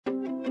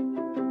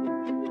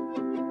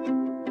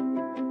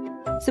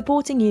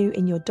supporting you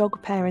in your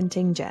dog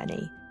parenting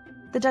journey.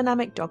 The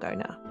Dynamic Dog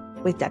Owner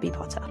with Debbie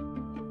Potter.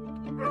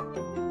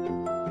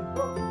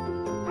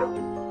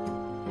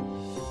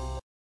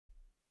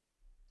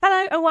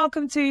 Hello and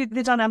welcome to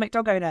The Dynamic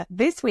Dog Owner.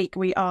 This week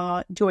we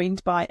are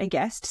joined by a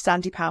guest,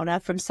 Sandie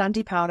Powner from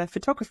Sandie Powner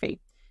Photography.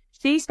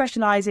 She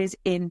specialises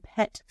in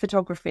pet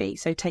photography,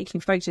 so taking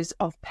photos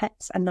of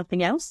pets and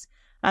nothing else,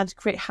 and to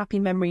create happy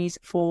memories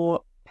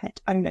for pet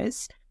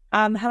owners.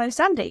 Hello,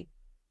 Sandie.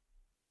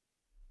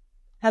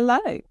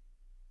 Hello.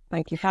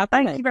 Thank you for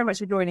having me. Thank you very much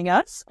for joining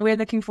us. We're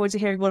looking forward to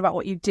hearing more about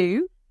what you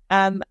do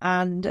and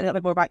a little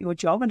bit more about your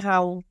job and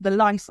how the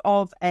life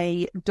of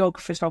a dog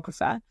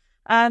photographer.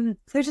 So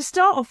to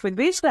start off with,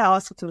 we're just going to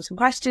ask some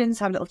questions,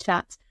 have a little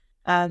chat,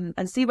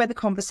 and see where the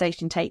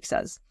conversation takes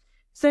us.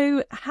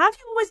 So have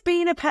you always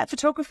been a pet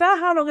photographer?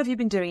 How long have you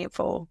been doing it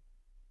for?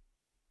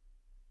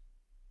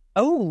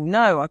 Oh,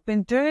 no, I've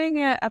been doing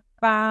it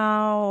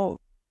about,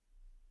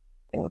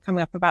 I think we're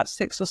coming up about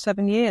 6 or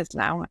 7 years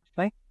now,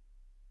 actually.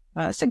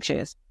 6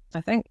 years,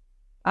 I think.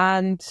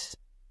 And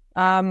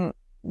no,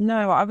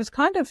 I was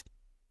kind of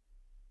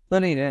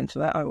bullied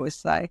into it, I always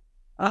say.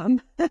 I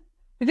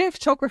did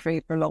photography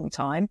for a long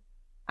time,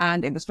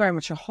 and it was very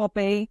much a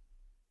hobby.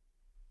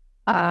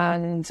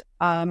 And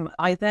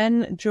I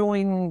then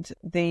joined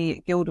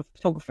the Guild of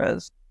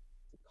Photographers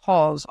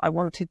because I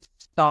wanted to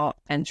start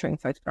entering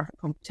photographic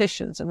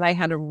competitions, and they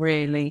had a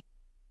really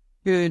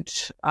good,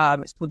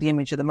 it's called the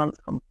Image of the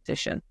Month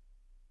competition,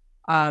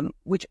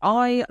 which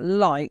I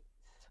liked.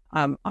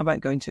 I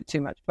won't go into it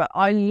too much, but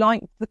I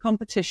liked the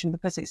competition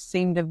because it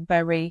seemed a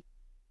very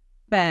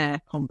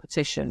fair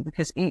competition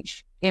because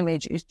each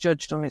image is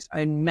judged on its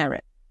own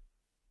merit.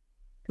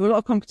 There are a lot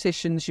of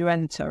competitions you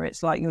enter,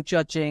 it's like you're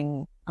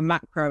judging a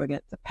macro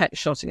against a pet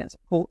shot against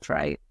a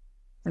portrait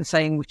and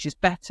saying which is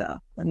better,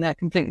 and they're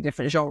completely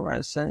different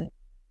genres, and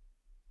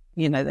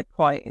you know,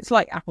 it's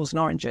like apples and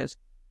oranges.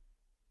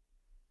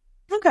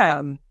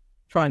 Okay.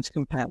 Trying to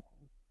compare.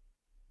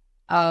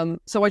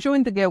 So I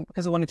joined the guild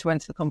because I wanted to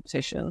enter the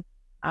competition,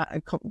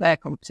 their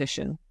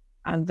competition,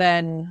 and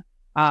then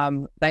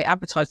they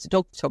advertised a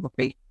dog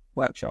photography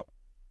workshop.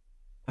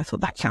 I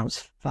thought that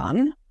sounds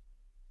fun,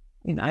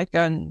 you know,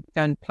 go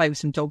and play with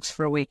some dogs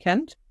for a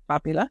weekend,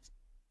 fabulous.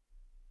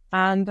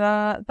 And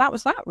that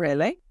was that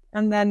really.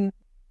 And then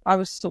I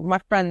was sort of,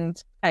 my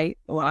friend Kate,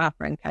 or our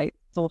friend Kate,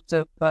 sort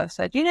of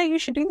said, you know, you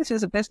should do this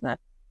as a business,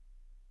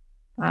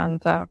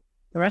 and the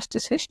rest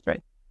is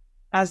history,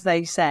 as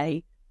they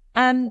say.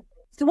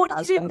 So what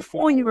did you do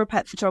before you were a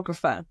pet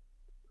photographer?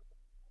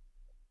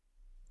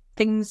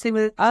 Things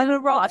similar? I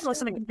don't know, or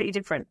something completely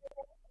different?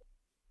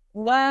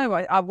 No,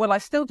 I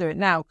still do it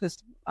now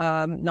because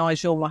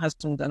Nigel, my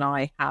husband, and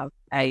I have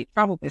a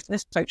travel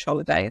business, Coach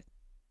Holidays.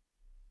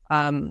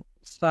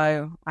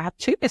 So I have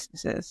 2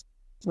 businesses,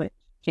 which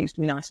keeps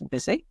me nice and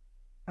busy.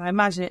 I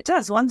imagine it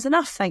does. One's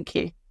enough, thank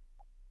you.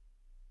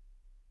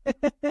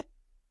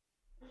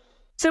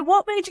 So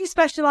what made you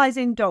specialise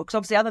in dogs?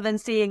 Obviously, other than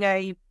seeing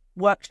a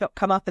workshop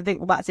come up and think,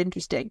 well, that's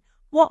interesting.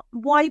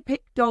 Why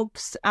pick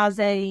dogs as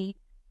a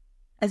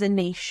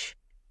niche?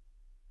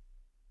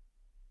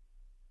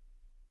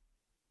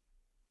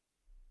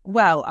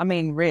 Well, I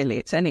mean, really,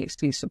 it's any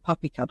excuse for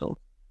puppy cuddle,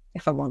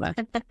 if I'm honest.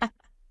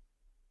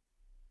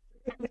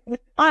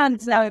 I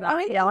understand.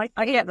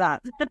 I get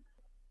that.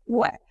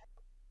 Well,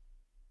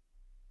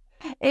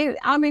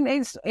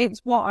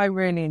 it's what I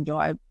really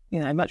enjoy.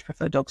 You know, I much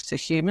prefer dogs to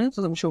humans,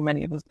 as I'm sure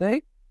many of us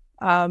do.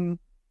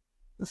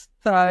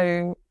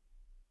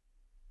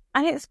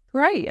 And it's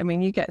great. I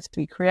mean, you get to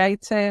be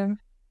creative.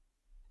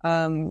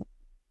 And,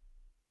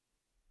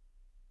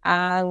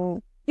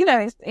 you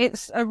know,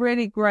 it's a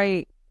really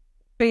great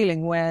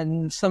feeling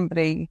when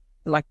somebody,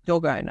 like a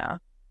dog owner,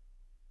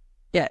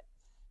 gets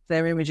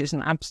their images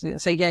and absolutely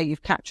say, yeah,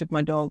 you've captured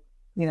my dog.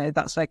 You know,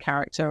 that's their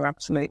character,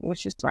 absolutely,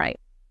 which is great.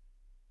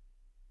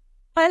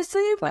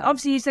 So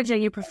obviously you said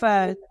you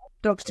prefer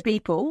dogs to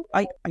people.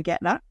 I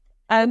get that.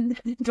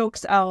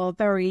 Dogs are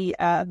very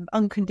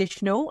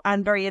unconditional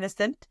and very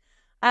innocent.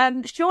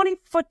 Surely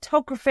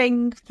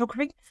photographing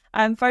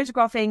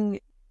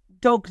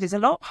dogs is a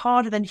lot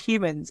harder than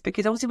humans,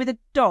 because obviously with a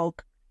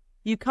dog,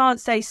 you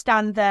can't say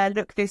stand there,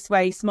 look this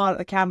way, smile at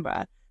the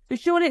camera. So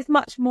surely it's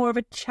much more of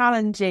a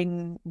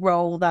challenging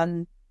role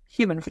than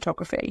human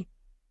photography.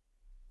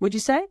 Would you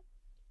say?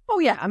 Oh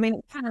yeah, I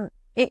mean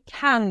it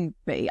can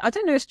be. I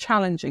don't know if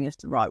challenging is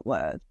the right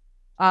word.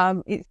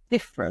 It's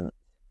different.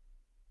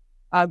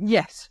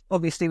 Yes,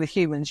 obviously with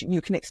humans,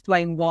 you can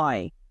explain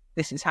why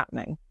this is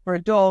happening. For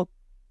a dog,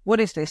 what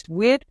is this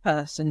weird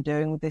person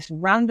doing with this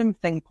random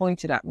thing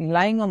pointed at me,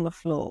 laying on the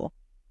floor,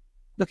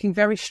 looking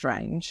very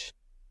strange?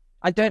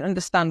 I don't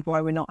understand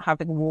why we're not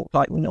having a walk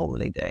like we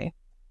normally do.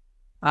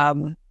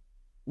 You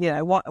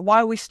know,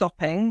 why are we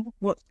stopping?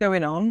 What's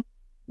going on?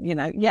 You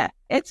know, yeah,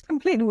 it's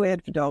completely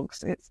weird for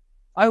dogs.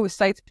 I always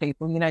say to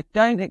people, you know,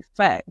 don't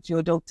expect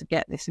your dog to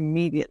get this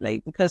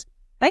immediately, because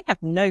they have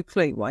no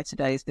clue why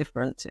today is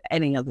different to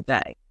any other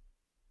day.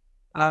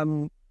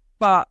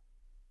 But,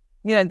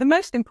 you know, the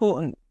most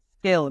important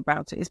skill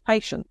about it is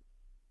patience.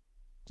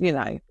 You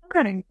know,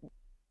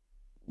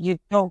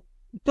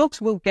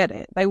 dogs will get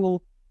it. They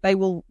will,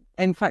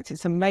 in fact,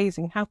 it's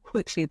amazing how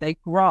quickly they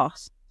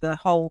grasp the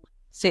whole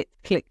sit,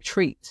 click,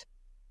 treat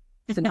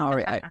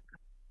scenario.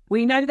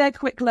 We know they're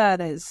quick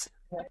learners.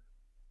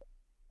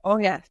 Oh,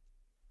 yes.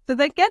 So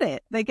they get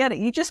it. They get it.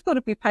 You just got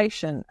to be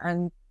patient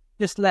and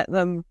just let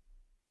them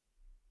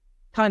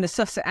kind of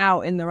suss it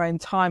out in their own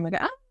time and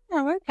go,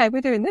 oh, okay,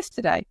 we're doing this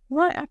today.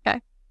 Right,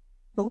 okay.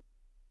 Cool.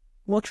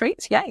 More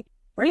treats? Yay.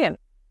 Brilliant.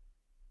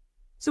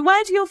 So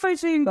where do your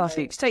photo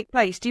shoots take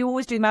place? Do you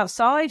always do them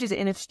outside? Is it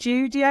in a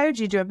studio?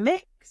 Do you do a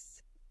mix?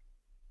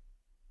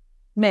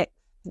 Mix.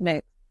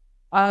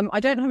 I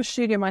don't have a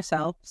studio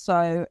myself,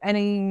 so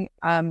any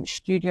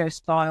studio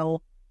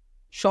style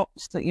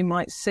shots that you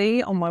might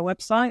see on my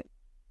website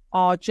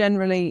are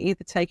generally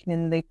either taken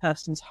in the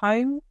person's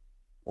home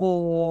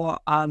or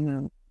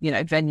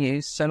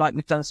venues. So like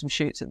we've done some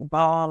shoots at the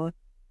barn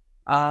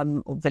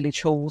or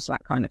village halls,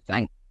 that kind of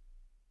thing.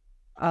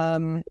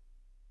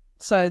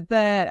 So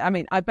there, I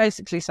mean, I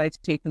basically say to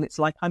people, it's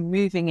like I'm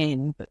moving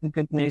in, but the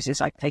good news is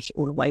I take it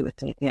all away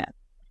with me. Yeah.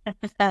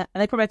 And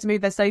they probably have to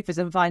move their sofas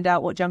and find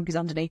out what junk is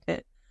underneath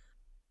it.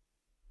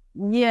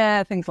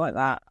 Yeah, things like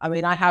that. I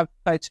mean, I have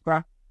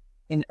photographed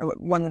in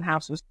one of the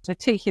house was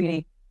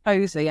particularly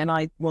cozy, and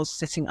I was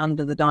sitting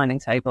under the dining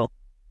table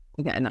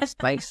to get enough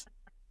space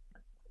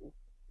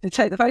to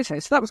take the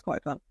photos. So that was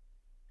quite fun.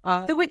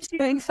 So which do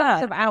you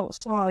prefer?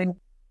 Outside.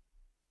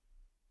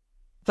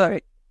 So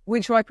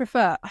which do I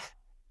prefer?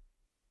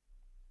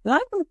 I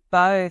like them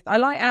both. I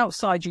like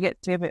outside. You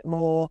get to be a bit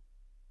more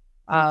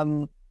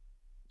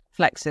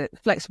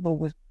flexible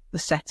with the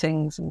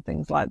settings and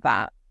things like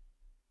that.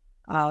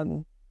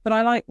 But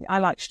I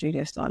like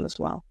studio style as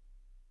well.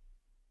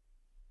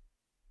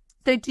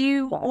 So do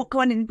you, what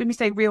kind of, when we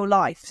say real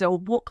life, so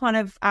what kind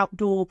of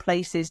outdoor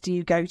places do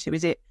you go to?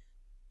 Is it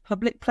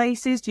public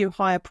places? Do you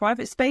hire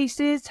private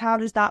spaces? How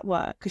does that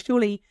work? Because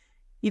surely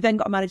you then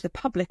got to manage the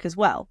public as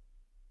well.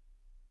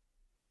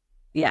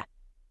 Yeah.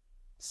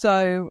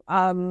 So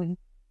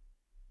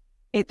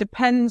it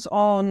depends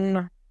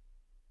on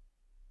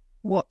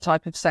what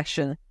type of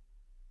session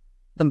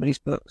somebody's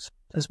booked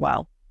as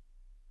well.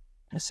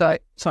 So,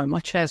 sorry,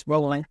 my chair's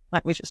rolling.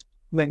 Let me just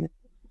move.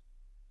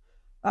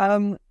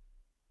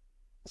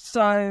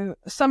 So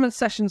some of the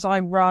sessions I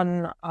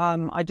run,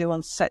 I do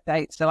on set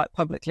dates. They're like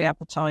publicly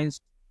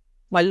advertised,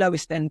 my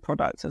lowest end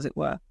products, as it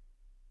were.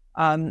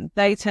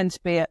 They tend to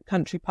be at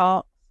country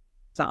parks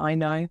that I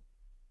know.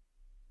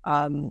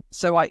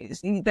 So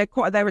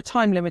they're a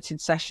time limited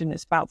session.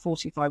 It's about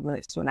 45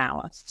 minutes to an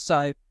hour.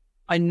 So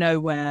I know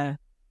where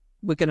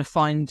we're going to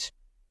find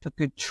a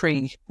good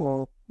tree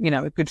or,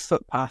 a good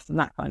footpath and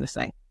that kind of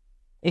thing,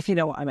 if you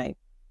know what I mean.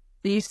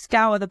 So you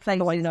scour the place.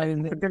 So I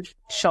know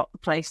shot the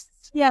place.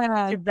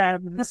 Yeah,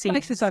 the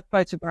places I've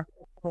photographed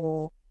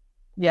before.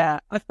 Yeah,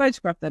 I've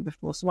photographed there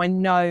before, so I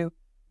know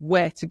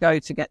where to go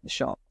to get the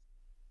shot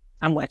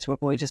and where to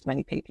avoid as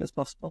many people as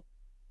possible.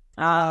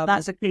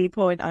 That's a key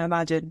point, I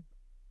imagine.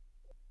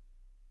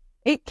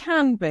 It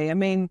can be. I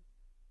mean,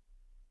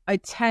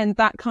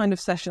 that kind of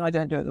session I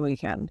don't do at the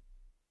weekend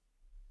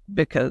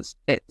because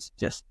it's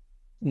just,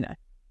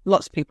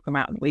 lots of people come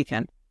out on the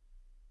weekend.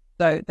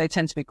 So they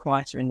tend to be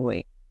quieter in the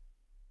week.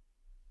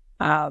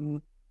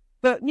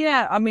 But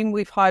yeah, I mean,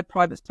 we've hired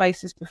private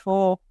spaces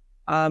before.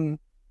 If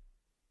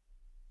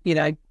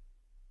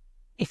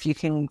you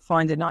can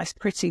find a nice,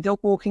 pretty dog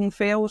walking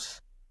field,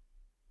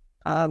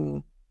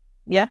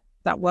 yeah,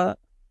 that works.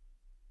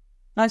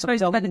 I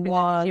suppose you have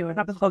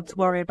a dog to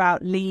worry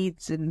about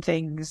leads and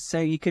things, so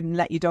you can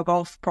let your dog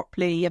off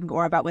properly. You haven't got to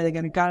worry about where they're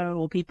going to go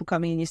or people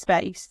coming in your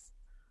space.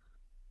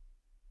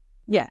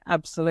 Yeah,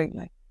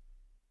 absolutely.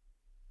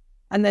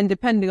 And then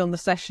depending on the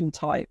session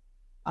type,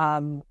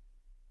 for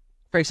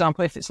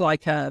example, if it's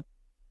like a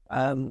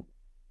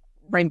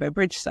Rainbow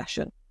Bridge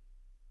session,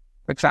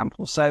 for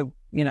example, so,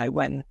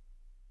 when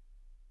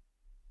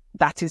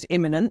that is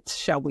imminent,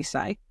 shall we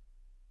say,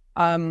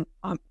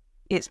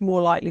 it's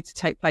more likely to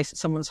take place at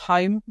someone's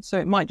home. So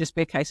it might just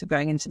be a case of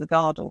going into the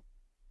garden.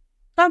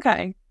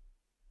 Okay.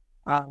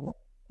 Now,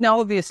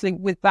 obviously,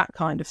 with that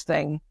kind of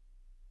thing,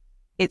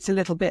 it's a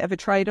little bit of a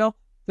trade-off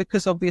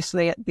because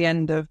obviously at the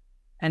end of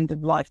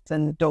life,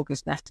 then the dog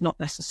is not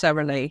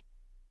necessarily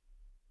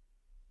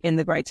in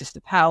the greatest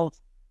of health.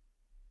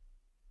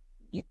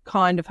 You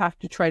kind of have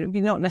to trade.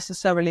 You're not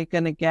necessarily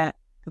going to get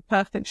the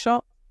perfect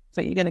shot,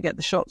 but you're going to get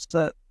the shots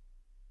that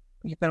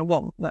you're going to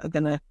want, that are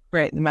going to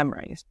create the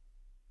memories.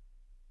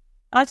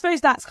 I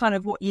suppose that's kind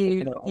of what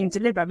you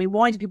deliver. I mean,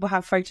 why do people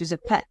have photos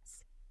of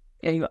pets?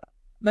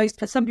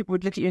 Some people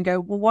would look at you and go,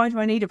 well, why do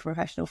I need a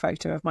professional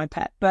photo of my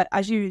pet? But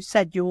as you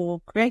said,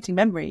 you're creating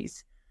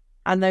memories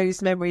and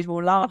those memories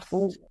will last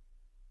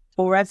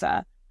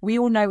forever. We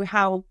all know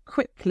how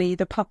quickly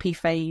the puppy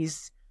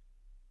phase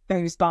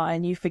goes by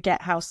and you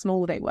forget how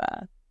small they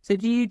were. So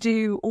do you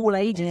do all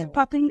ages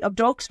of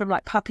dogs, from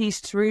like puppies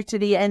through to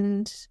the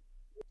end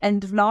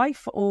of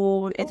life,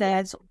 or is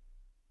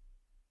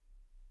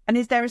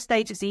there a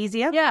stage that's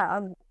easier?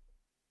 Yeah.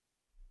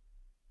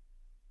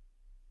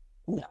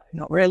 No,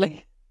 not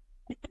really.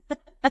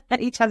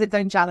 Each has its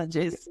own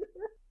challenges.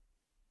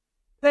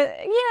 But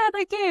yeah,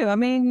 they do. I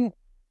mean,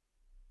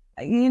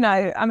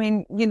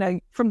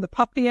 from the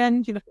puppy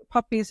end, you look at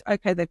puppies,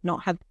 okay, they've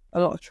not had a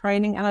lot of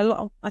training, and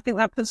I think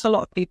that puts a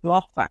lot of people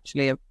off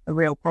actually a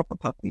real proper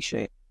puppy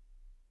shoot,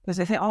 because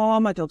they think, oh,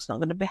 my dog's not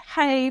going to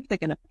behave, they're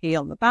going to pee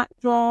on the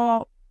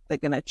backdrop, they're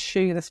going to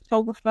chew the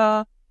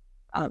photographer.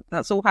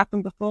 That's all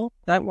happened before.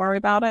 Don't worry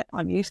about it.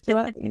 I'm used to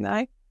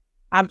it,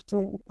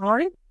 absolutely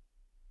fine.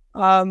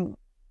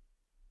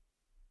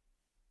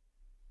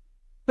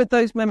 But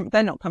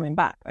they're not coming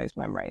back, those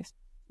memories.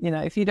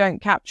 If you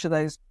don't capture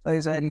those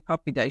early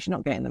puppy days, you're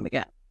not getting them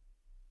again.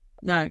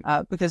 No.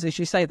 Because as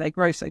you say, they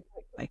grow so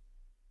quickly.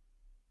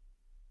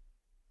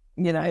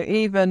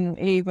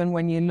 Even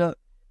when you look.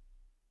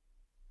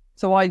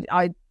 So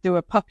I do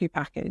a puppy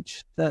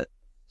package that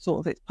sort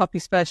of, it's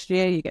puppy's first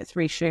year, you get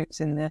 3 shoots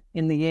in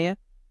the year.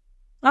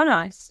 Oh,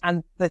 nice.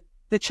 And the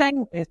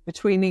changes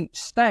between each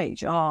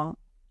stage are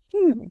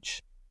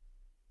huge.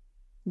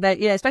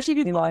 Especially if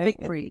you've got a big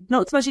breed.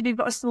 Not so much if you've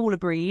got a smaller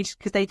breed,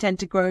 because they tend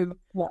to grow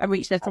and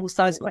reach their full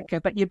size quicker.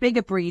 But your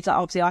bigger breeds, like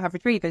obviously I have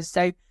retrievers,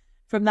 so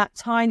from that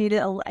tiny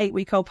little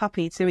 8-week-old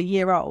puppy to a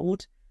year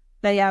old,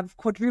 they have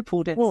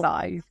quadrupled in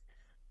size.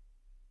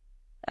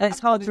 And it's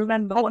hard to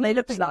remember what they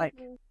look like.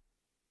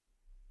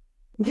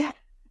 Yeah.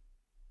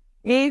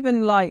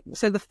 Even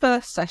so the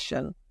first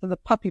session, so the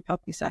puppy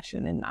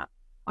session in that,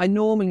 I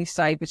normally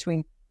say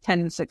between 10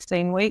 and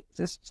 16 weeks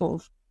is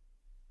sort of,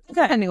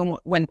 depending on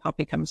when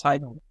puppy comes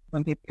home or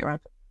when people get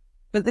around.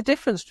 But the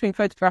difference between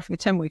photographing a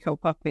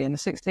 10-week-old puppy and a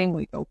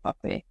 16-week-old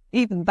puppy,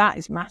 even that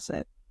is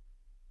massive.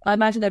 I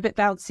imagine they're a bit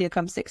bouncier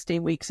come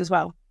 16 weeks as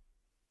well.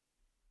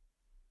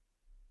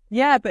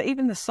 Yeah, but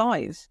even the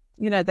size,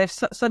 they've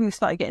suddenly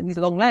started getting these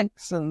long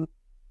legs and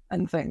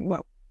things.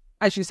 Well,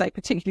 as you say,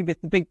 particularly with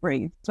the big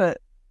breeds.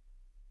 But,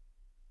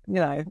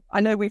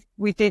 I know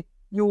we did,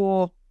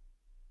 your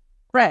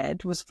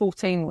Fred was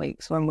 14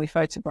 weeks when we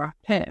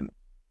photographed him.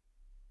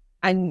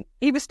 And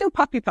he was still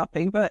puppy,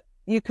 but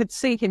you could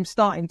see him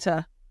starting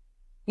to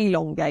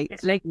elongate,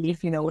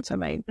 if you know what I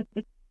mean.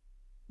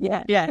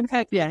 Yeah,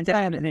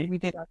 definitely. We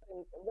did. I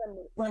think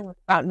when was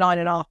about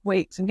 9.5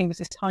 weeks, and he was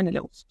this tiny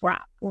little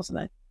scrap,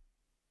 wasn't he?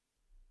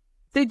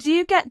 So, do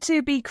you get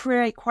to be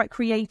quite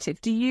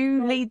creative? Do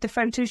you lead the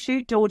photo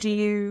shoot, or do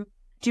you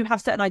have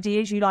certain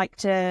ideas you like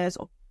to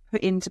sort of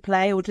put into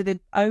play, or do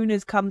the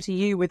owners come to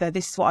you with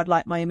this is what I'd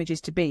like my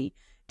images to be?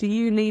 Do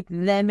you lead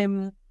them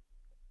in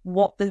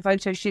what the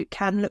photo shoot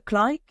can look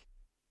like?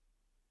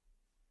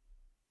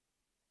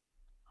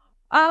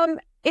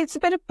 It's a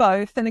bit of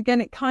both, and again,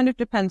 it kind of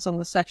depends on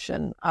the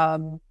session.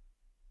 So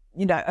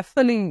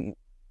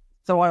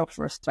I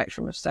offer a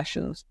spectrum of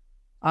sessions.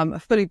 A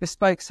fully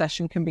bespoke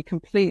session can be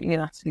completely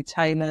and utterly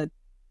tailored.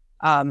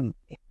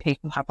 If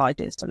people have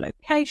ideas for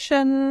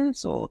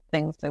locations or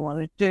things they want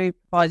to do,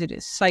 provided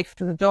it's safe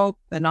for the dog,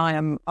 then I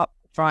am up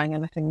for trying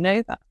anything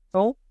new. That's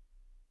all.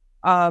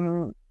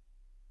 The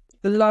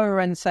lower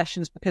end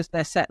sessions, because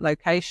they're set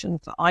locations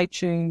that I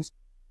choose,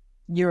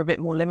 you're a bit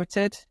more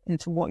limited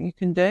into what you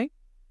can do.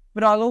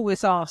 But I'll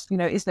always ask,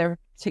 is there a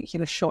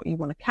particular shot you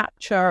want to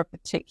capture, a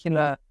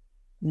particular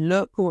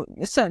look, or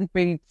certain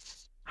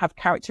breeds have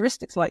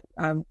characteristics like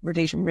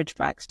Rhodesian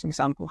Ridgebacks, for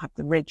example, have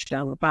the ridge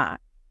down the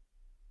back.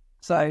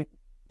 So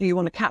do you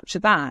want to capture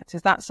that?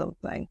 Is that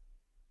something?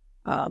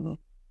 There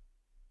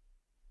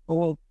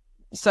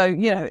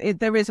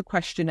is a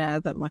questionnaire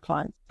that my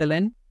clients fill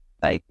in.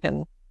 They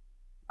can,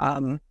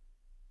 and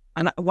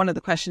one of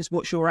the questions,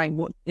 what's your aim?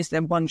 What is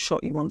there one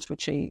shot you want to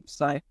achieve?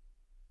 So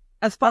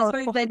as far as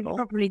possible, they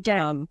probably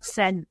don't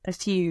send a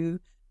few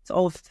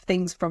sort of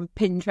things from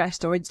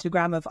Pinterest or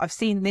Instagram of, I've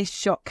seen this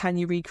shot, can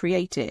you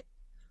recreate it?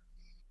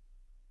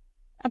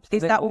 Absolutely.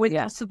 Is that always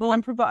possible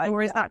and provided,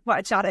 or is that quite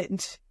a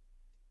challenge?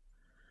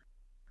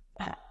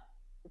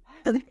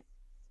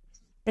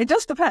 It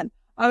does depend.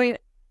 I mean,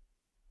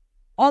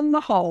 on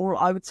the whole,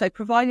 I would say,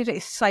 provided it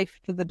is safe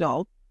for the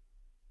dog,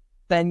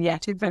 then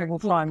we'll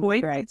try and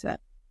create it.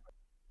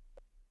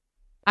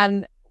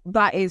 And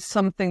that is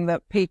something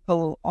that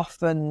people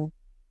often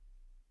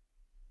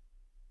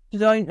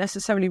don't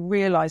necessarily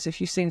realise.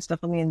 If you've seen stuff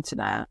on the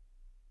internet,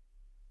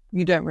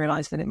 you don't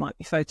realise that it might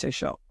be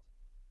Photoshopped.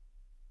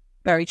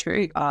 Very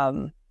true.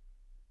 A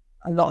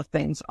lot of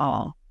things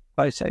are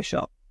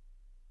Photoshopped.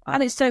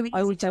 And it's so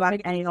easy to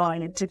add AI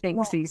into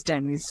things these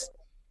days.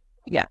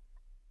 Yeah.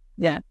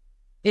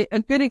 A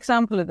good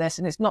example of this,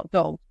 and it's not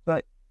dogs,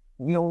 but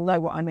you'll know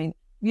what I mean.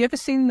 Have you ever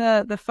seen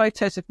the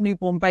photos of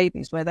newborn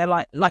babies where they're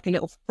like a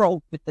little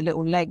frog with the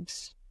little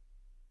legs?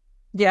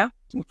 Yeah,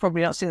 you've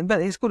probably not seen them,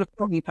 but it's called a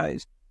froggy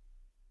pose.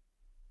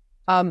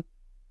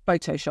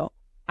 Photoshop,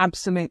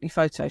 absolutely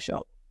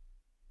Photoshop.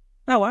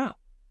 Oh wow!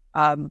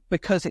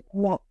 Because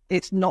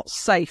it's not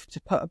safe to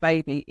put a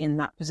baby in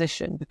that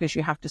position, because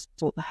you have to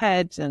support the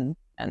head and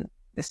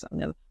this, that, and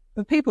the other.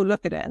 But people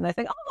look at it and they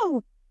think,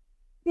 oh,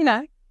 we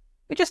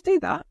just do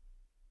that.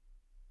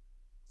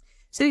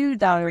 So,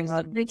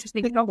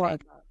 interesting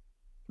topic.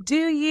 Do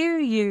you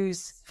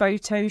use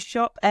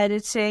Photoshop,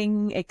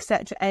 editing,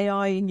 etc.,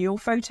 AI in your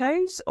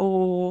photos,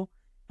 or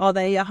are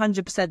they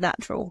 100%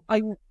 natural?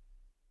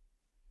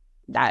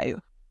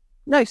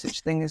 no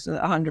such thing as a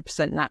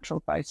 100%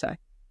 natural photo.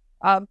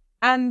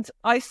 And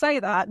I say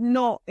that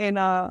not in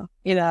a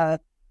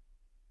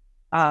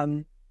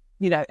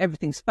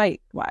everything's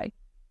fake way.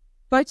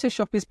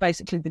 Photoshop is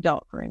basically the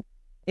darkroom.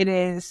 It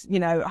is,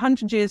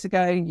 100 years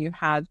ago, you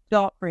had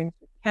darkrooms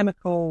with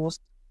chemicals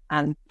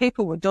and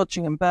people were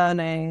dodging and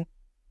burning.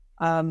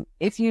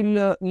 If you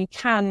look, you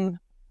can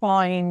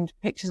find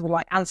pictures of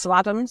like Ansel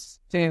Adams,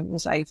 who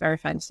was a very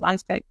famous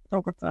landscape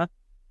photographer,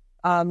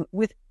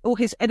 with all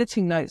his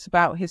editing notes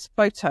about his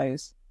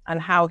photos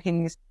and how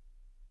he's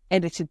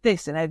edited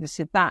this and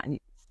edited that and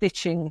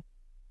stitching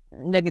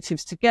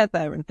negatives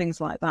together and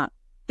things like that.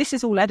 This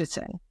is all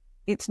editing.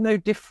 It's no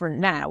different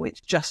now.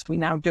 It's just we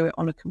now do it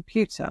on a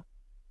computer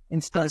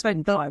instead of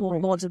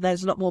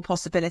there's a lot more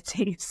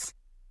possibilities.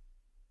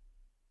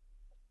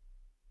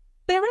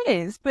 There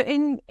is, but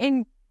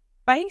in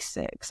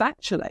basics,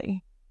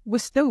 actually, we're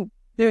still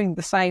doing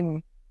the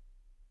same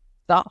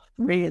stuff,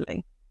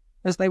 really,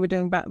 as they were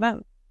doing back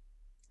then.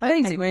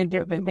 I think we're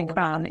think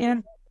about it,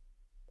 yeah.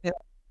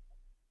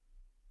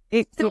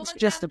 It's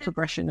just a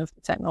progression of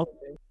the technology.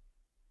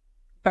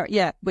 But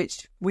yeah,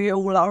 which we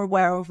all are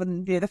aware of,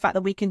 and the fact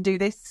that we can do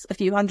this a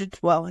few hundred,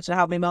 well, I don't know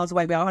how many miles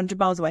away we are, 100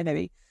 miles away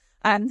maybe,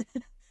 and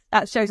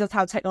that shows us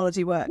how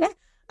technology works.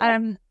 Yeah.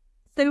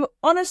 So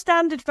on a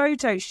standard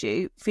photo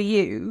shoot for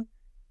you,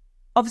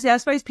 obviously I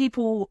suppose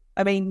people,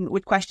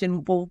 would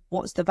question, well,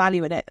 what's the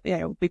value in it?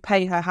 We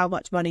pay her how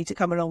much money to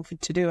come along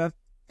to do a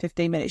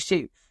 15-minute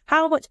shoot.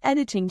 How much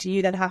editing do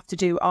you then have to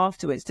do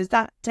afterwards? Does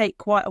that take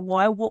quite a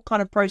while? What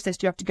kind of process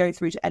do you have to go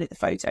through to edit the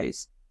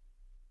photos?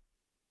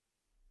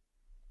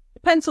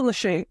 Depends on the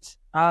shoot.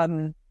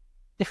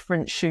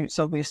 Different shoots,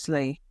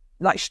 obviously,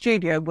 like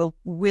studio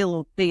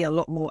will be a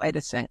lot more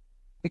editing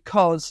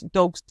because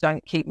dogs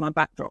don't keep my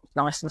backdrops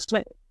nice and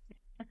smooth.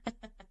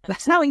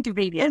 That's how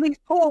inconvenient. These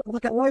paws,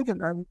 look at loads of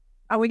them,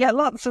 and we get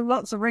lots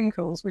of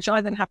wrinkles, which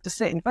I then have to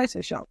sit in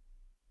Photoshop.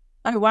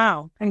 Oh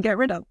wow! And get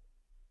rid of.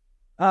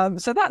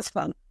 So that's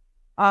fun.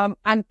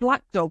 And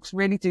black dogs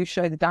really do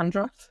show the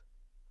dandruff.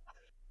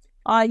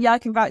 Yeah, I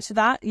can vouch for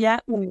that.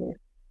 Yeah.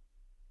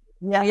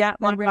 Yeah.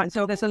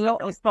 So there's a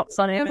lot of spots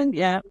on it.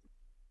 Yeah.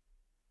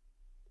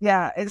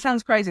 Yeah, it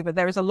sounds crazy, but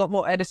there is a lot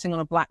more editing on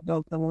a black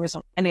dog than there is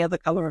on any other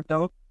colour of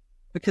dog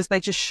because they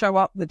just show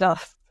up the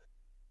dust.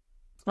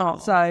 Oh.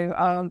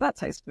 So that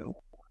takes good.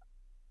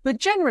 But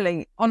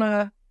generally, on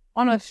a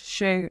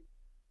shoot,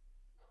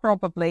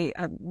 probably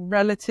a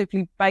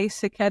relatively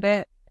basic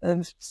edit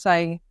of,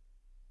 say,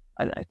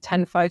 I don't know,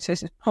 10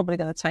 photos is probably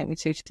going to take me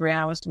 2 to 3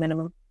 hours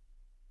minimum.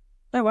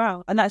 Oh,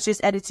 wow. And that's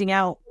just editing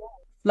out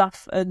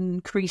fluff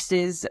and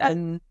creases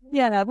and...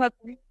 Yeah,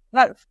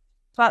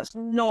 that's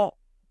not...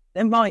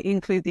 It might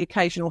include the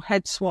occasional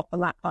head swap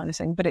and that kind of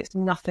thing, but it's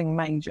nothing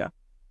major.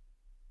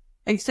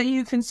 So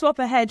you can swap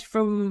a head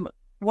from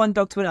one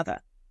dog to another?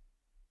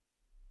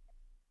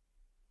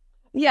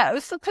 Yeah,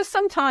 because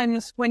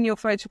sometimes when you're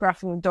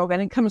photographing a dog,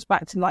 and it comes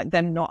back to like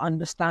them not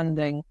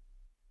understanding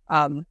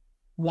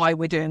why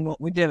we're doing what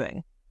we're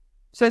doing.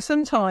 So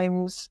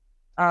sometimes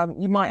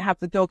you might have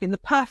the dog in the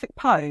perfect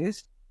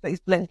pose, but he's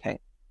blinking.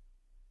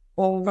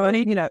 Or,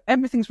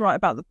 everything's right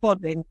about the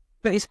body,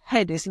 but his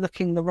head is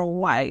looking the wrong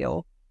way.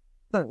 Or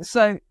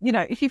so,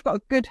 if you've got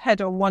a good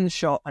head on one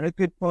shot and a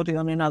good body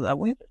on another,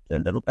 we'll do a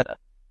little better.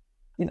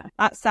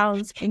 That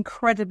sounds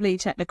incredibly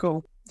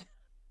technical.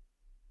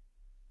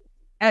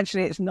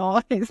 Actually, it's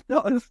not. It's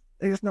not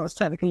as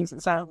technical as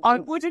it sounds. I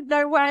wouldn't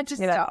know where to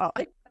start.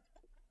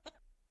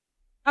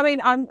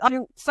 I'm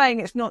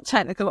saying it's not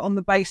technical on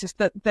the basis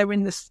that they're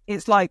in this.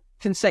 It's like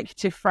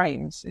consecutive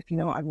frames, if you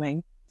know what I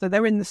mean. So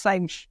they're in the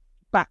same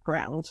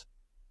background,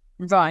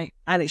 right?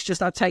 And it's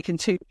just I've taken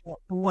two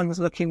shots. One's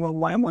looking one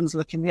way and one's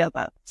looking the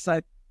other.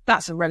 So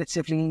that's a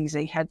relatively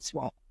easy head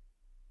swap.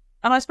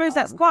 And I suppose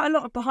that's quite a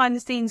lot of behind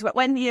the scenes.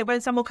 When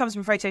someone comes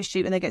from a photo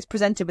shoot and they get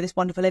presented with this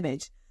wonderful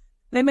image,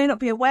 they may not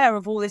be aware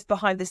of all this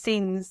behind the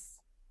scenes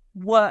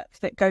work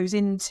that goes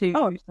into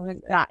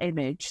that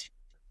image.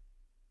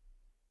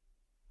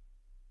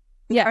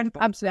 Yeah,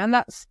 absolutely.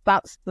 And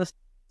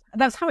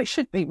that's how it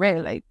should be,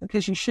 really,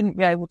 because you shouldn't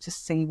be able to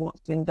see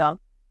what's been done.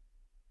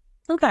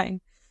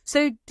 Okay.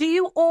 So do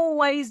you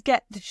always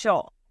get the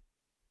shot?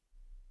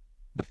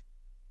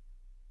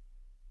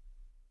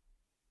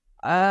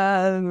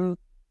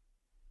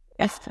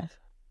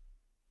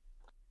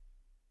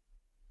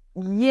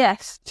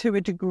 Yes, to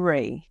a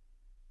degree.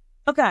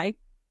 Okay.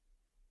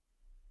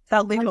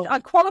 I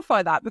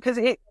qualify that because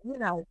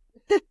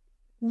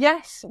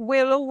yes,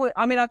 we'll always,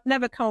 I've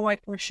never come away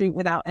from a shoot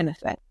without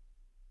anything.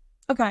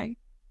 Okay.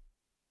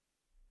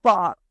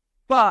 But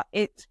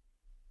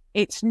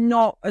it's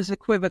not as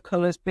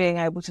equivocal as being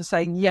able to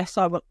say, yes,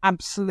 I will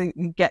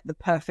absolutely get the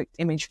perfect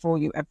image for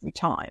you every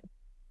time,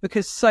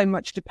 because so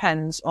much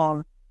depends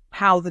on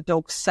how the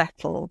dog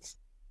settles,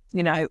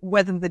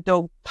 whether the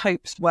dog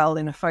copes well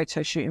in a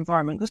photo shoot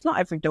environment, because not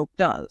every dog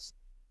does.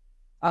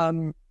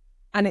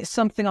 And it's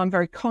something I'm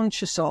very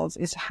conscious of,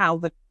 is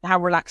how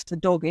relaxed the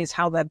dog is,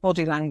 how their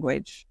body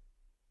language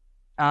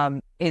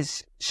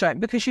is shown,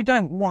 because you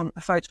don't want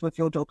a photo of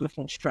your dog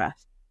looking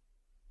stressed.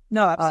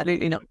 No,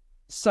 absolutely not.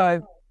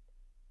 So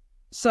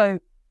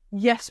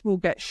yes, we'll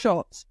get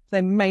shots.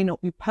 They may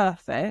not be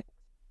perfect.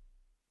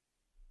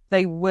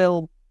 They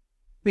will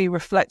be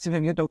reflective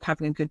of your dog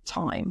having a good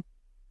time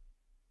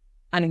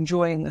and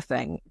enjoying the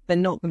thing. They're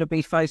not going to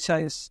be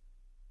photos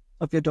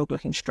of your dog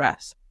looking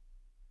stressed.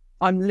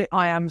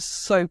 I am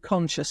so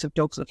conscious of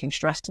dogs looking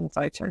stressed in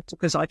photos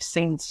because I've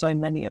seen so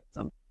many of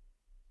them.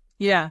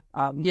 Yeah,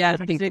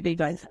 absolutely.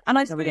 And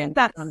I think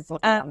that's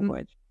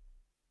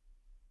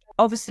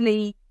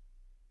obviously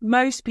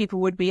most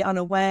people would be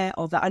unaware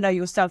of that. I know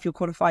yourself, you're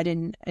qualified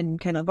in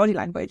canine body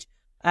language,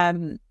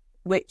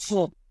 which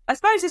I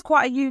suppose is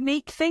quite a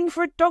unique thing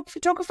for a dog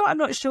photographer. I'm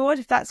not sure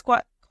if that's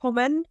quite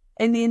common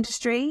in the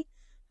industry.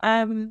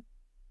 But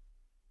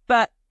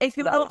if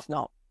you're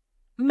not,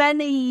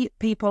 many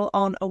people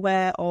aren't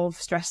aware of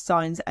stress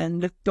signs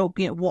and the dog,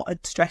 what a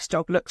stressed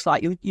dog looks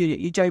like.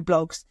 Your Joe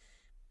Blogs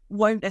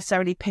won't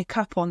necessarily pick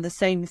up on the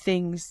same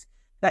things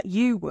that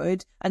you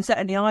would, and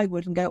certainly I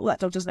would, and go, "Oh, that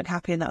dog doesn't look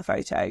happy in that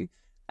photo."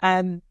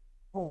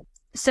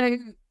 So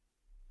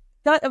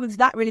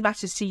that really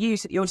matters to you,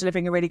 so that you're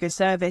delivering a really good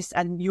service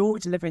and you're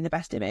delivering the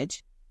best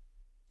image.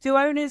 Do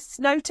owners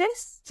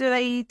notice? Do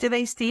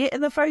they see it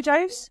in the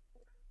photos?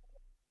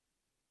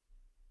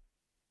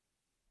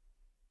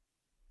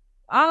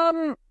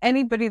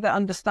 Anybody that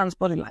understands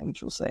body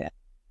language will see it.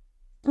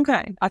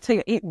 Okay. I tell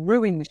you, it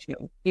ruins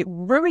you. It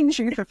ruins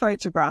you for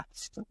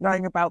photographs,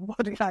 knowing about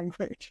body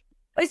language.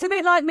 It's a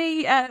bit like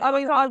me. I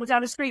was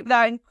down the street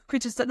without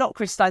not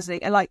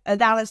criticising, and like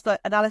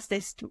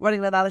analysis,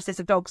 running an analysis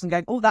of dogs and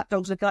going, "Oh, that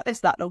dog's looking like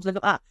this, that dog's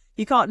looking like that."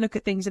 You can't look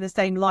at things in the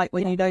same light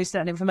when you know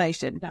certain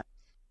information.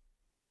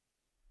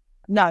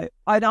 No.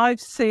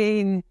 I've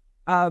seen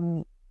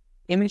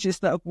images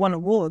that have won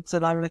awards,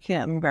 and I'm looking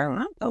at them and going,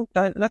 "That dog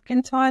don't look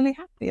entirely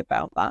happy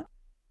about that."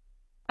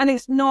 And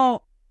it's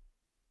not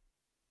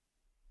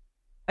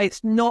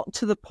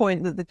to the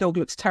point that the dog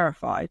looks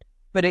terrified,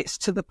 but it's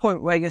to the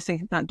point where you're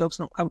thinking that dog's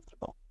not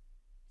comfortable.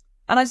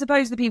 And I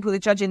suppose the people that are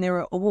judging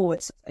their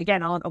awards,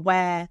 again, aren't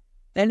aware.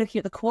 They're looking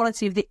at the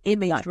quality of the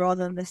image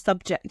rather than the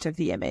subject of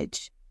the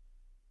image.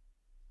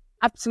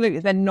 Absolutely.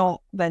 They're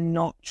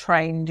not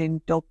trained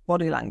in dog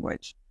body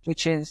language,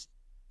 which is,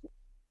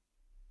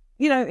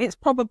 it's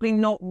probably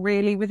not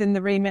really within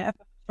the remit of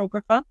a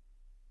photographer,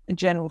 a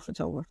general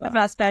photographer.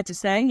 That's fair to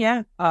say,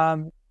 yeah.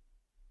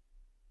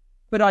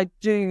 But I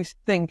do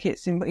think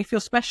if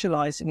you're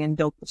specialising in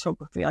dog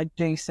photography, I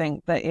do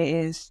think that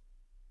it is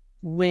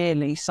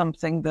really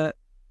something that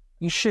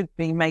you should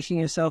be making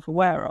yourself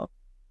aware of.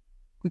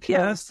 Because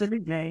yeah,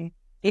 absolutely.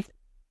 If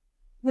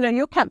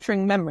you're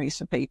capturing memories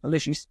for people,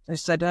 as you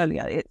said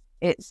earlier,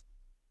 it's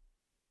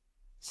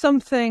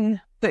something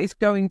that is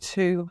going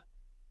to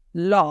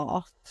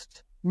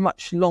last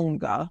much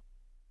longer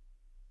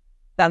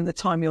than the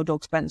time your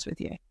dog spends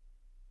with you,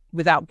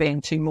 without being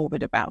too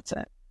morbid about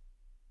it.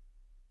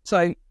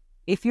 So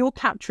if you're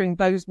capturing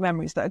those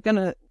memories that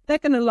they're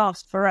gonna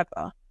last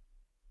forever,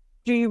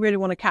 do you really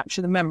want to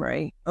capture the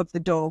memory of the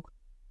dog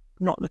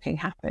not looking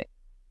happy,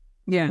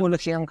 or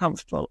looking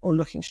uncomfortable, or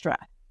looking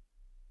stressed?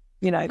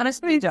 And I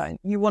suppose you don't.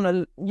 You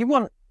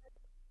want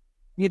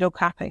your dog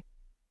happy.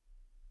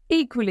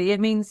 Equally, it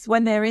means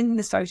when they're in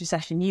this photo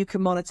session, you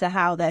can monitor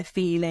how they're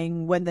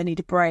feeling, when they need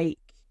a break,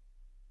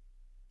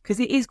 because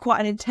it is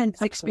quite an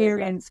intense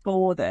experience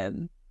for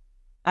them.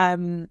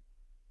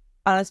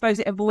 And I suppose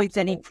it avoids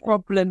any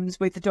problems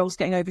with the dogs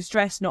getting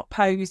overstressed, not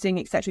posing,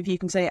 etc. If you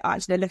can say,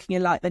 actually, they're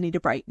looking like they need a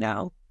break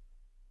now.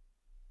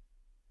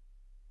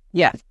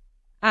 Yeah.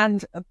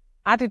 And an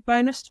added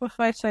bonus to a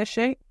photo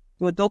shoot,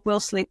 your dog will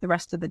sleep the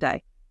rest of the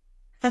day.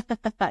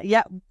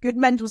 Yeah, good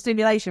mental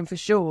stimulation for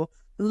sure.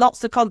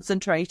 Lots of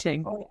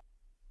concentrating.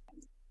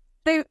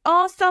 So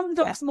are some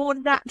dogs more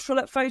natural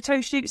at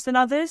photo shoots than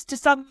others? Do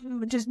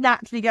some just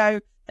naturally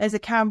go, there's a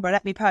camera,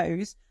 let me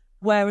pose?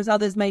 Whereas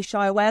others may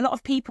shy away. A lot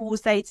of people will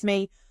say to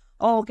me,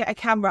 "Oh, get a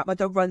camera up, my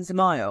dog runs a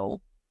mile."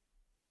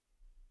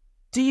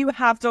 Do you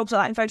have dogs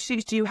like that in photo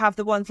shoots? Do you have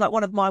the ones like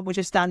one of mine will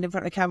just stand in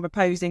front of the camera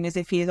posing as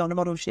if he is on a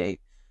model shoot?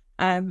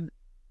 Do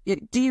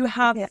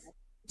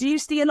you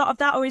see a lot of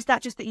that, or is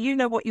that just that you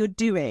know what you're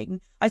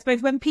doing? I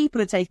suppose when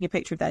people are taking a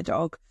picture of their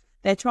dog,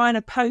 they're trying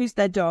to pose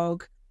their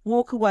dog,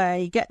 walk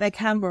away, get their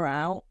camera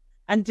out,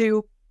 and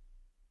do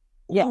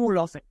all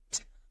of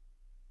it.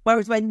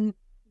 Whereas when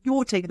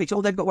you're taking a picture,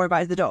 all they've got to worry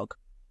about is the dog.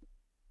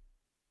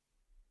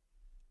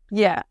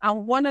 Yeah,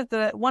 and one of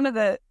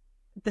the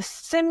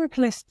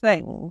simplest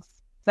things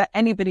that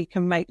anybody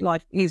can make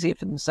life easier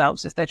for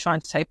themselves if they're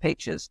trying to take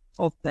pictures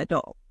of their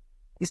dog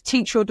is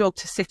teach your dog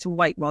to sit and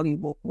wait while you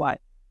walk away.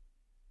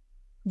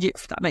 Yeah,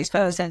 that makes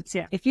perfect sense,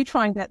 yeah. If you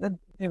try and get them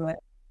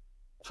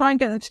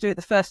to do it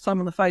the first time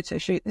on the photo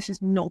shoot, this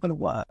is not going to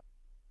work.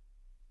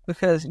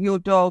 Because your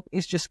dog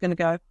is just going to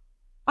go,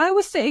 "I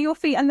always sit at your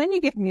feet," and then you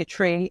give me a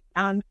treat,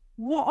 and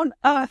what on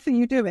earth are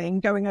you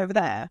doing going over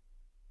there?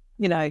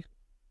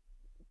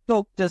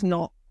 Dog does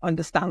not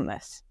understand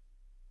this.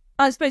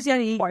 I suppose the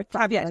only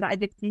caveat is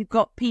that if you've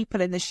got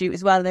people in the shoot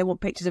as well, and they want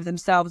pictures of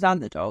themselves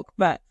and the dog.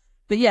 But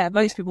yeah,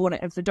 most people want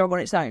it of the dog on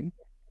its own.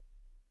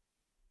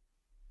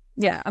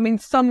 Yeah, I mean,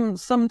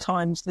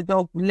 sometimes the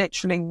dog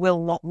literally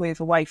will not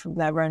move away from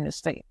their owner's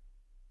feet.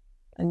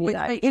 And, you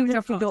know, even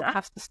if the dog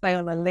has to stay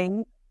on a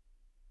lead.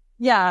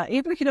 Yeah,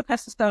 even if your dog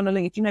has to stay on a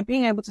lead, you know,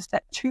 being able to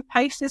step 2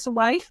 paces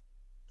away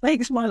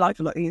makes my life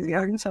a lot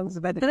easier in terms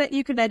of editing. So that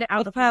you can edit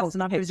out the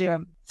person, I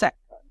presume.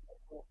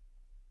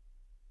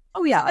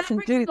 Oh, yeah, I can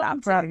do that,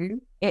 bro.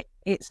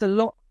 It's a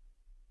lot.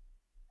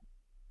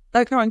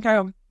 Oh, carry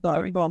on.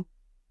 Sorry, go on.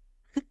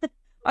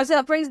 I say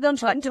that brings it on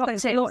to like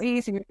it's a lot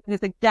easier.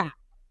 There's a gap.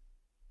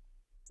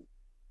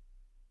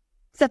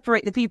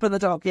 Separate the people and the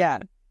dog, yeah.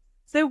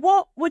 So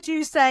what would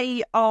you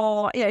say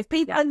are, you know, if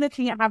people are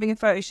looking at having a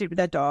photo shoot with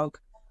their dog,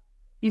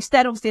 you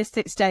said obviously a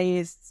 6 day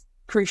is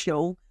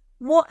crucial.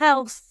 What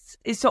else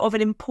is sort of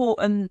an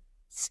important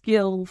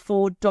skill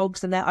for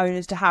dogs and their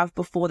owners to have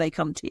before they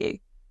come to you?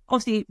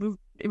 Obviously,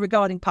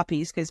 regarding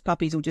puppies, because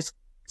puppies will just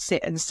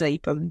sit and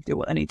sleep and do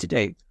what they need to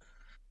do.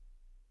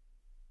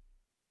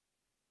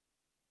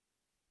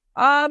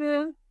 I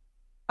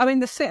mean,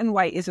 the sit and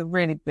wait is a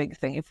really big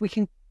thing. If we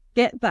can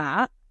get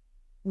that,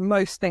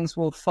 most things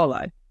will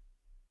follow.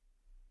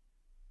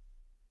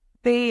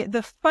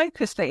 The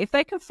focus thing, if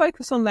they can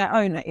focus on their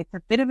owner, it's a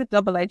bit of a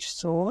double-edged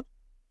sword.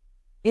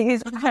 It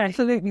is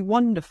absolutely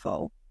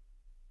wonderful.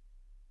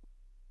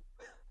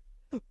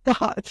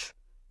 But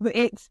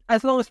it's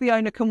as long as the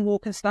owner can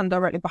walk and stand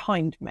directly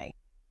behind me.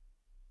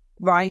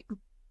 Right?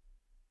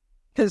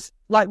 Because,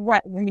 like,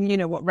 I mean, you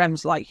know what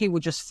Rem's like. He will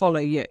just follow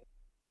you.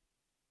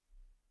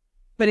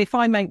 But if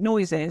I make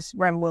noises,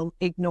 Rem will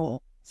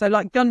ignore. So,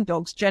 like, gun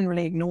dogs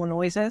generally ignore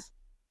noises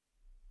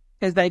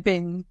because they've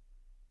been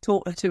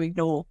taught to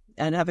ignore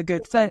and have a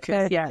good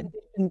focus. Yeah.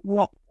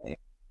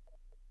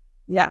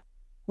 Yeah.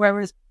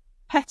 Whereas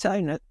pet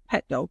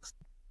dogs,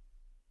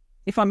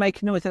 if I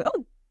make a noise,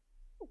 oh,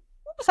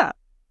 what was that?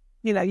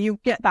 You know, you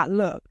get that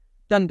look.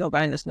 Gun dog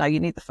owners know you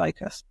need the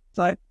focus.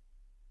 So,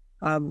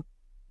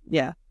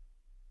 yeah.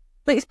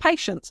 But it's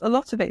patience. A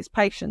lot of it is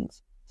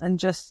patience. And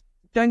just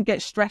don't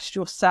get stressed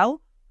yourself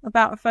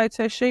about a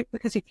photo shoot,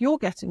 because if you're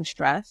getting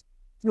stressed,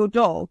 your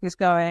dog is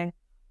going,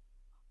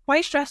 why are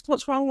you stressed?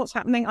 What's wrong? What's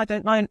happening? I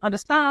don't know,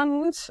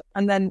 understand.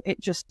 And then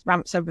it just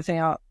ramps everything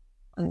up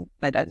and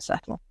they don't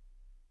settle.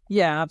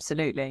 Yeah,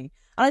 absolutely.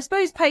 And I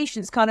suppose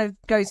patience kind of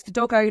goes for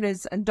dog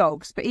owners and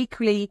dogs, but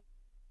equally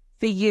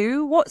for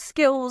you, what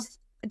skills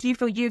do you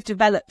feel you've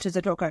developed as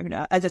a dog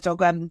owner, as a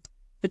dog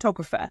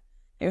photographer?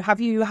 You know, have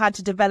you had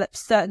to develop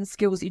certain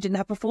skills that you didn't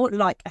have before,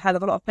 like a hell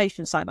of a lot of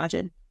patience, I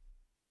imagine?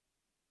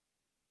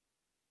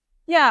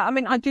 Yeah, I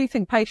mean, I do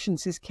think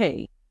patience is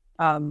key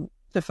to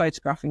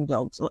photographing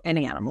dogs or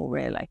any animal,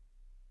 really.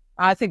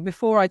 I think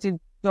before I did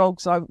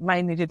dogs, I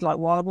mainly did like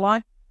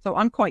wildlife. So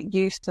I'm quite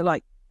used to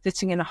like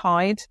sitting in a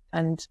hide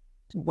and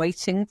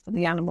waiting for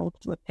the animal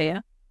to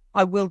appear.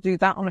 I will do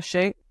that on a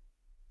shoot,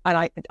 and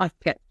I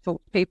forget to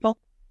talk to people,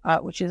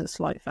 which is a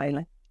slight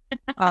failing.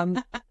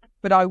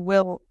 But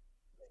I'll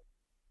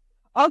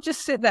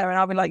just sit there and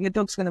I'll be like, your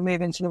dog's going to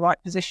move into the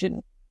right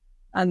position.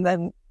 And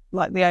then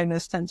like the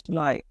owners tend to be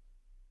like,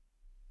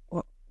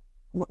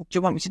 what, do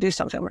you want me to do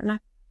something? I'm like, no,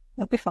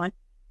 it'll be fine.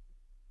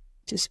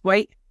 Just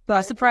wait.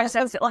 That's the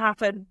process. It'll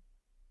happen.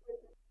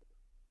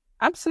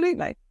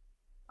 Absolutely.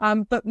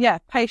 But yeah,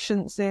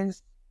 patience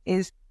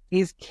is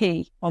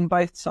key on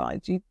both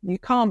sides. You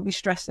can't be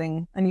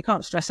stressing, and you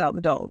can't stress out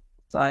the dog.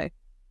 So,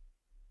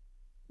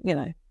 you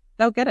know,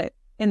 they'll get it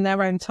in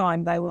their own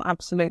time. They will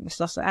absolutely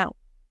suss it out.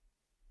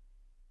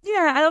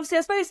 Yeah, and obviously,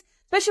 I suppose,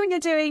 especially when you're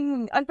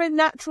doing, I suppose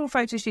natural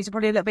photo shoots are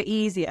probably a little bit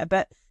easier,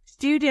 but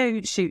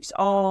studio shoots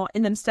are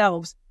in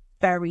themselves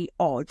very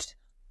odd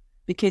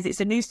because it's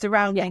a new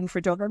surrounding for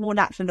a dog. They're more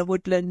natural in a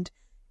woodland.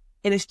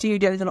 In a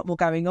studio, there's a lot more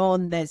going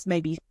on. There's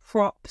maybe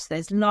props,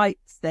 there's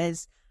lights,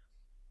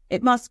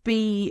 it must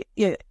be,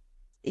 you know,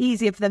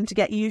 easier for them to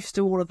get used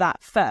to all of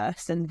that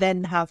first and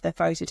then have their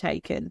photo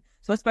taken.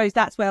 So I suppose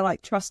that's where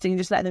like trusting,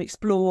 just letting them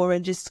explore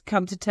and just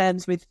come to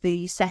terms with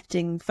the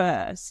setting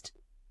first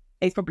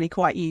is probably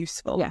quite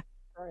useful. Yeah.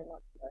 Very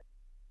much so.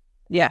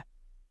 Yeah.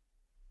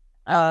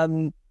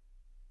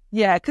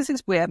 Yeah, because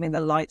it's weird. I mean,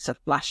 the lights are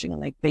flashing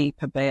and they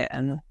beep a bit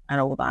and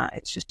all that.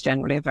 It's just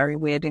generally a very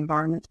weird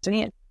environment to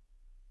be in.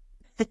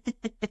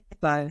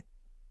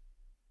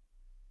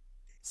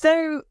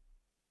 So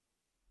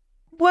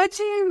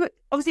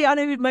obviously I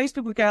know most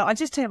people go, I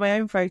just take my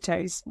own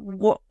photos.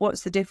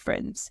 What's the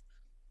difference?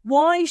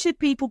 Why should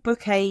people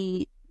book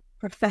a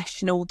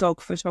professional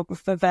dog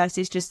photographer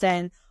versus just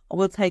saying, oh,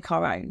 we'll take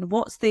our own?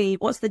 What's the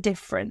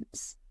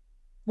difference?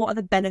 What are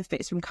the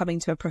benefits from coming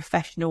to a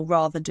professional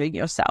rather than doing it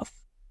yourself?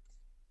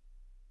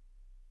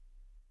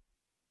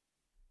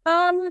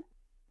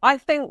 I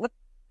think the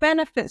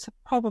benefits are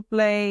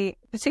probably,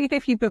 particularly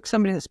if you book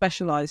somebody that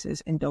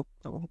specialises in dog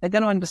photography, they're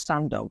going to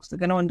understand dogs. They're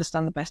going to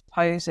understand the best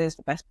poses,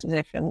 the best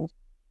positions.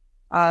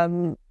 I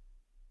mean,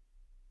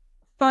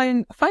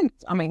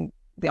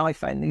 the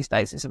iPhone these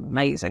days is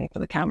amazing for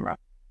the camera,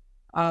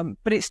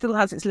 but it still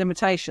has its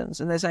limitations,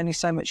 and there's only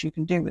so much you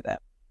can do with it.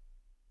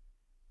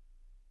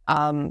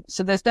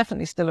 So there's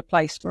definitely still a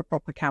place for a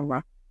proper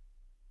camera.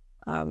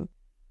 And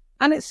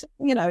it's,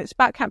 you know, it's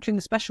about capturing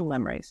the special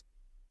memories.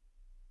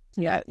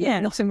 Yeah,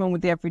 nothing wrong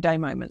with the everyday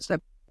moments. So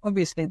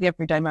obviously the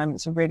everyday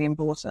moments are really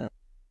important.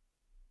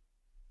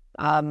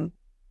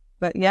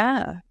 But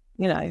yeah,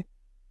 you know,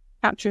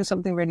 capturing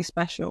something really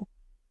special.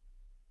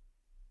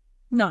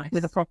 Nice.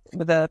 With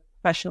a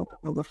professional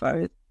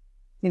photographer,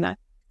 you know.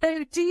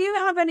 So do you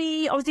have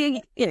any,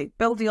 obviously, you know,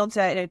 building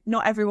onto, you know,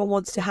 not everyone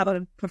wants to have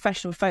a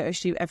professional photo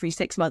shoot every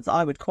 6 months.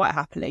 I would quite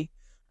happily.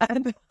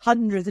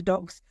 Hundreds of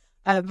dogs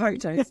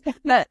photos.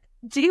 But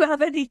do you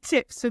have any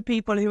tips for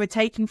people who are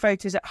taking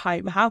photos at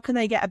home? How can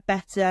they get a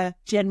better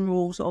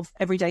general sort of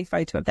everyday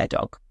photo of their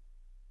dog?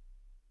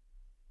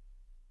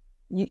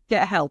 You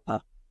get a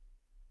helper.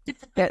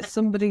 Get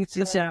somebody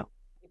to...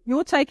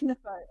 You're taking the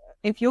photo.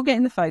 If you're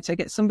getting the photo,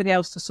 get somebody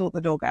else to sort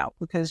the dog out,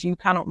 because you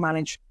cannot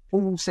manage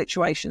all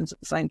situations at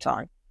the same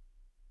time.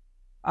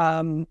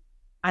 And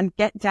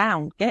get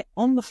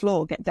on the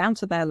floor, get down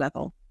to their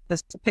level. The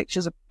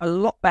pictures are a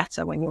lot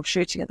better when you're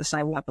shooting at the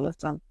same level as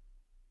them.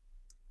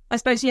 I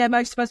suppose, yeah,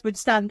 most of us would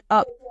stand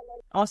up,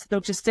 ask the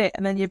dog to sit,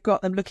 and then you've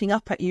got them looking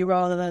up at you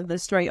rather than the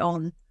straight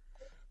on.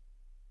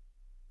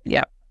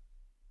 Yeah.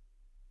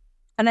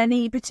 And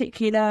any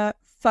particular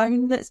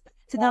phone that's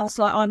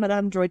like, I'm an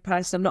Android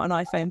person, I'm not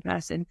an iPhone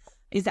person.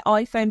 Is the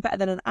iPhone better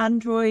than an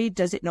Android?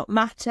 Does it not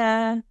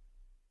matter? To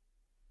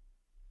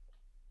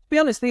be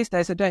honest, these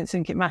days I don't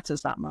think it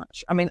matters that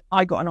much. I mean,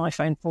 I got an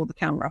iPhone for the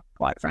camera,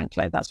 quite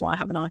frankly. That's why I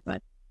have an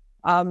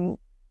iPhone.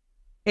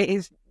 It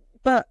is,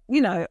 but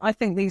you know, I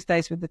think these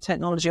days with the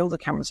technology, all the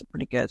cameras are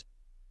pretty good.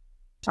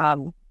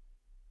 So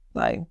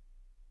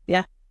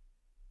yeah,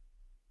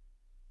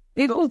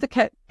 it's all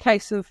the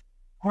case of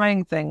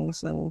trying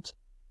things, and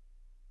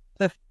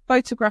the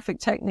photographic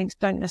techniques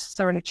don't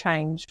necessarily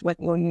change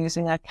whether you're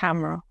using a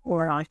camera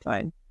or an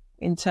iPhone,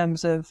 in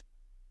terms of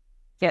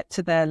get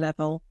to their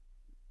level,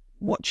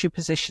 watch your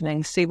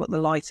positioning, see what the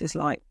light is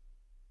like.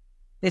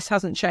 This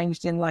hasn't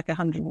changed in like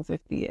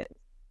 150 years.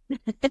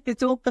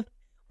 It's all,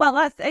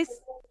 well,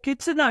 it's good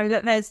to know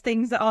that there's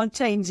things that aren't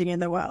changing in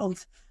the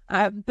world.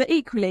 But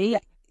equally,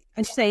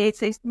 as you say,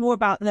 it's more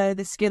about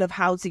the skill of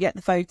how to get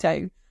the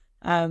photo,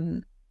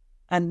 and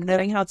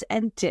knowing how to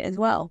edit it as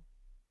well.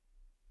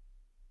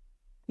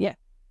 Yeah.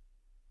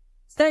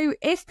 So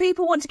if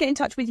people want to get in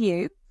touch with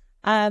you,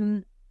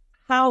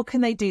 how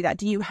can they do that?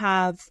 Do you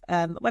have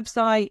a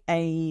website,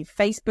 a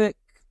Facebook,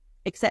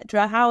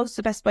 etc.? How's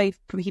the best way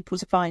for people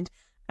to find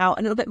out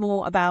a little bit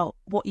more about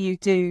what you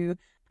do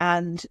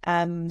and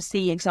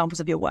see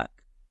examples of your work?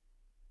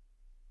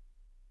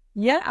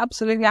 Yeah,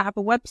 absolutely. I have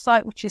a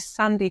website, which is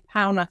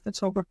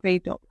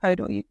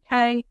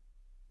sandiepownerphotography.co.uk.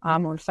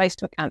 I'm on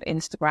Facebook and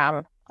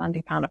Instagram,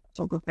 Sandie Powner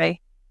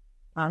Photography.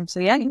 So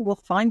yeah, you will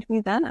find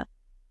me there.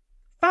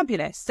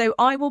 Fabulous. So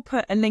I will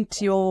put a link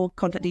to your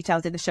contact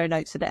details in the show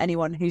notes so that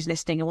anyone who's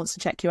listening and wants to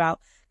check you out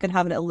can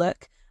have a little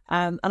look.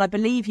 And I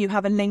believe you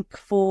have a link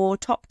for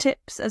top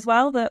tips as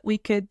well that we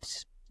could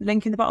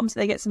link in the bottom so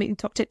they get some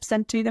top tips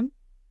sent to them.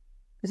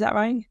 Is that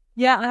right?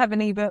 Yeah, I have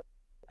an ebook.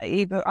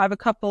 I have a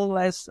couple.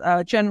 There's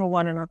a general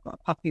one and I've got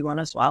a puppy one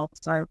as well.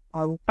 So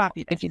I will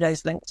give you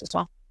those links as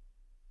well.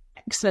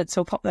 Excellent. So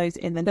I'll pop those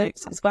in the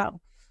notes as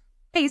well.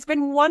 Hey, it's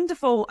been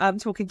wonderful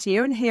talking to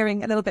you and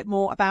hearing a little bit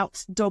more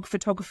about dog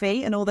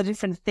photography and all the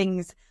different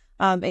things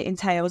it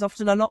entails.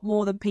 Often a lot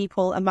more than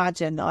people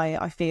imagine,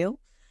 I feel.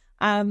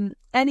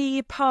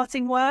 Any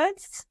parting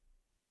words?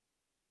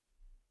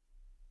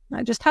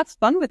 No, just have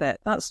fun with it.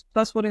 That's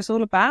what it's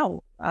all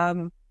about.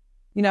 You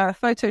know, a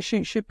photo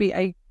shoot should be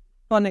a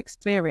fun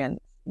experience,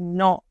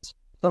 not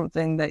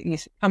something that you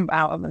come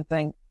out of and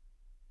think,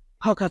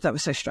 oh God, that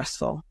was so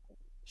stressful.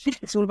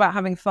 It's all about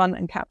having fun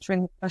and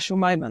capturing special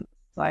moments.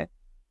 So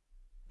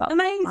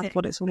amazing. That's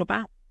what it's all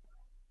about.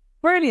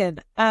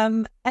 Brilliant.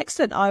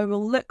 Excellent. I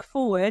will look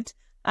forward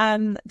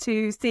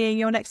to seeing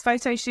your next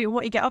photo shoot and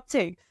what you get up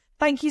to.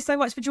 Thank you so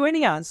much for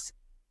joining us.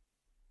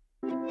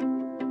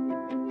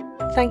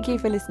 Thank you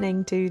for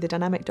listening to The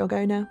Dynamic Dog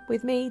Owner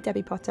with me,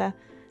 Debbie Potter.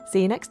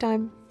 See you next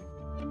time.